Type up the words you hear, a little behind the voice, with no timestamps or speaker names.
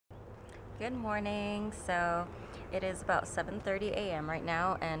Good morning. So it is about 7:30 a.m. right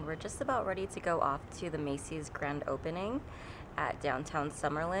now, and we're just about ready to go off to the Macy's grand opening at downtown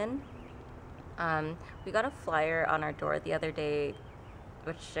Summerlin. We got a flyer on our door the other day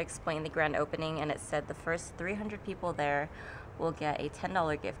which explained the grand opening, and it said the first 300 people there will get a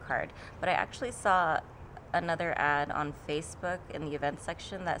 $10 gift card. But I actually saw another ad on Facebook in the event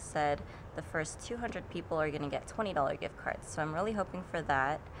section that said the first 200 people are going to get $20 gift cards. So I'm really hoping for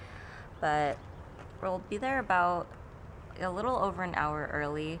that. But we'll be there about a little over an hour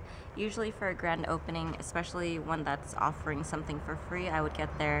early. Usually for a grand opening, especially one that's offering something for free, I would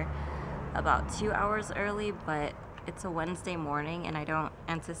get there about 2 hours early, but it's a Wednesday morning and I don't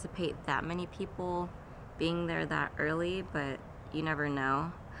anticipate that many people being there that early, but you never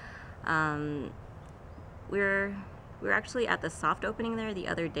know. We're actually at the soft opening there the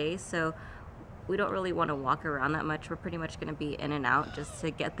other day, so we don't really want to walk around that much. We're pretty much going to be in and out just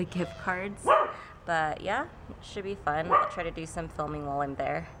to get the gift cards. But yeah, it should be fun. I'll try to do some filming while I'm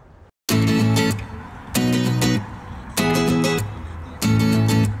there.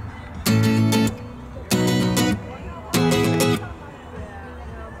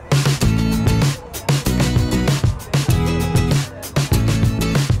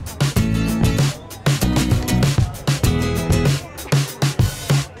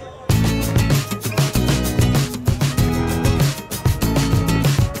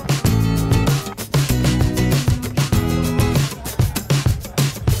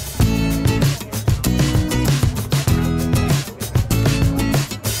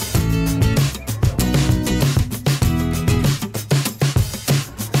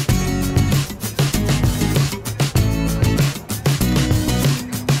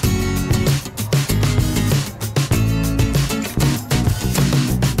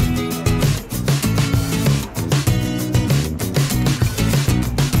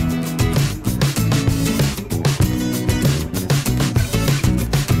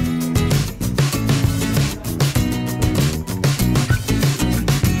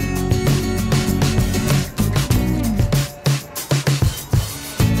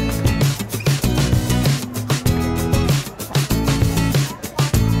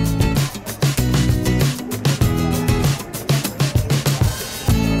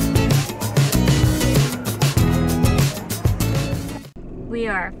 We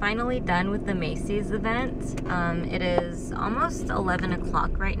are finally done with the Macy's event. It is almost 11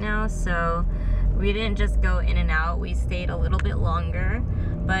 o'clock right now, so we didn't just go in and out. We stayed a little bit longer,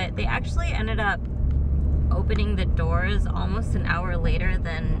 but they actually ended up opening the doors almost an hour later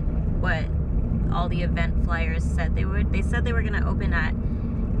than what all the event flyers said they would. They said they were going to open at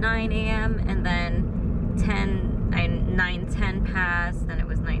 9 a.m. and then 9:10 passed, then it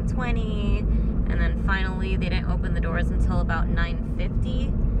was 9:20. And then finally, they didn't open the doors until about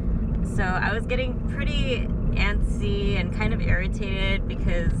 9:50. So I was getting pretty antsy and kind of irritated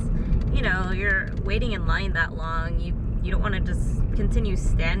because, you know, you're waiting in line that long. You don't want to just continue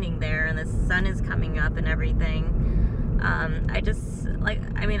standing there and the sun is coming up and everything. I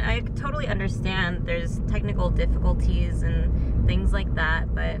totally understand there's technical difficulties and things like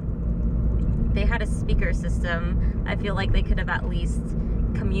that, but they had a speaker system. I feel like they could have at least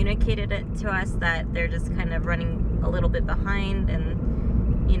communicated it to us that they're just kind of running a little bit behind and,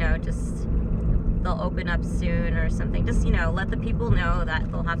 you know, just they'll open up soon or something. Just, you know, let the people know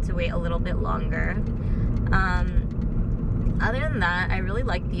that they'll have to wait a little bit longer. Other than that, I really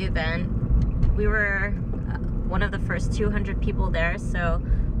liked the event. We were one of the first 200 people there, so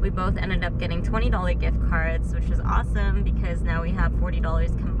we both ended up getting $20 gift cards, which was awesome because now we have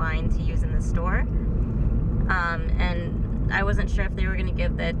 $40 combined to use in the store. And I wasn't sure if they were going to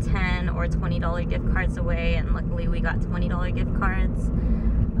give the $10 or $20 gift cards away, and luckily we got $20 gift cards.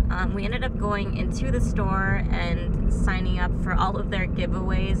 We ended up going into the store and signing up for all of their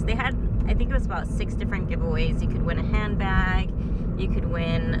giveaways. They had, I think it was about 6 different giveaways. You could win a handbag, you could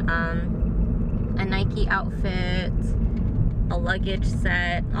win a Nike outfit, a luggage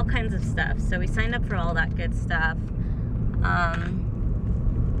set, all kinds of stuff. So we signed up for all that good stuff.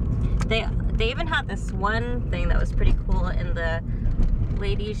 They even had this one thing that was pretty cool in the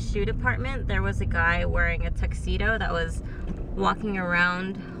ladies' shoe department. There was a guy wearing a tuxedo that was walking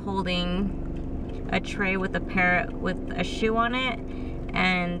around holding a tray with a shoe on it,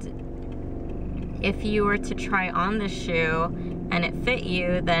 and if you were to try on the shoe and it fit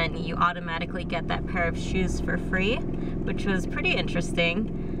you, then you automatically get that pair of shoes for free, which was pretty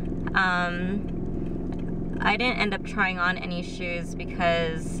interesting. I didn't end up trying on any shoes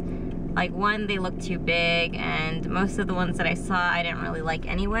because, like, one, they looked too big, and most of the ones that I saw I didn't really like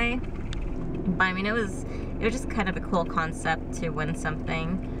anyway. But I mean, it was just kind of a cool concept to win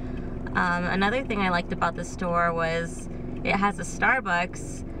something. Another thing I liked about the store was it has a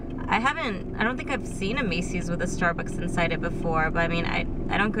Starbucks. I don't think I've seen a Macy's with a Starbucks inside it before, but I mean,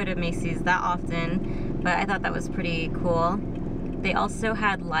 I don't go to Macy's that often, but I thought that was pretty cool. They also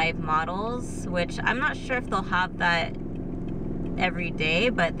had live models, which I'm not sure if they'll have that every day,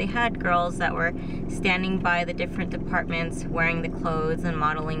 but they had girls that were standing by the different departments wearing the clothes and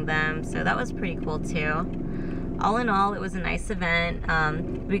modeling them, so that was pretty cool too. All in all, it was a nice event.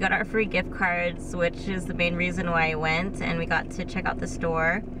 We got our free gift cards, which is the main reason why I went, and we got to check out the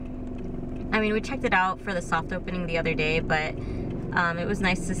store. I mean, we checked it out for the soft opening the other day, but it was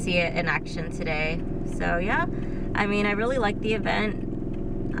nice to see it in action today. So yeah, I mean, I really like the event.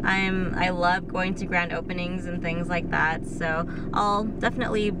 I love going to grand openings and things like that, so I'll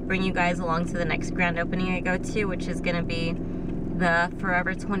definitely bring you guys along to the next grand opening I go to, which is gonna be the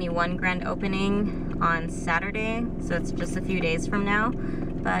Forever 21 grand opening on Saturday, so it's just a few days from now.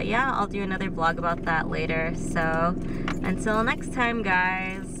 But yeah, I'll do another vlog about that later. So until next time,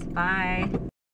 guys, bye.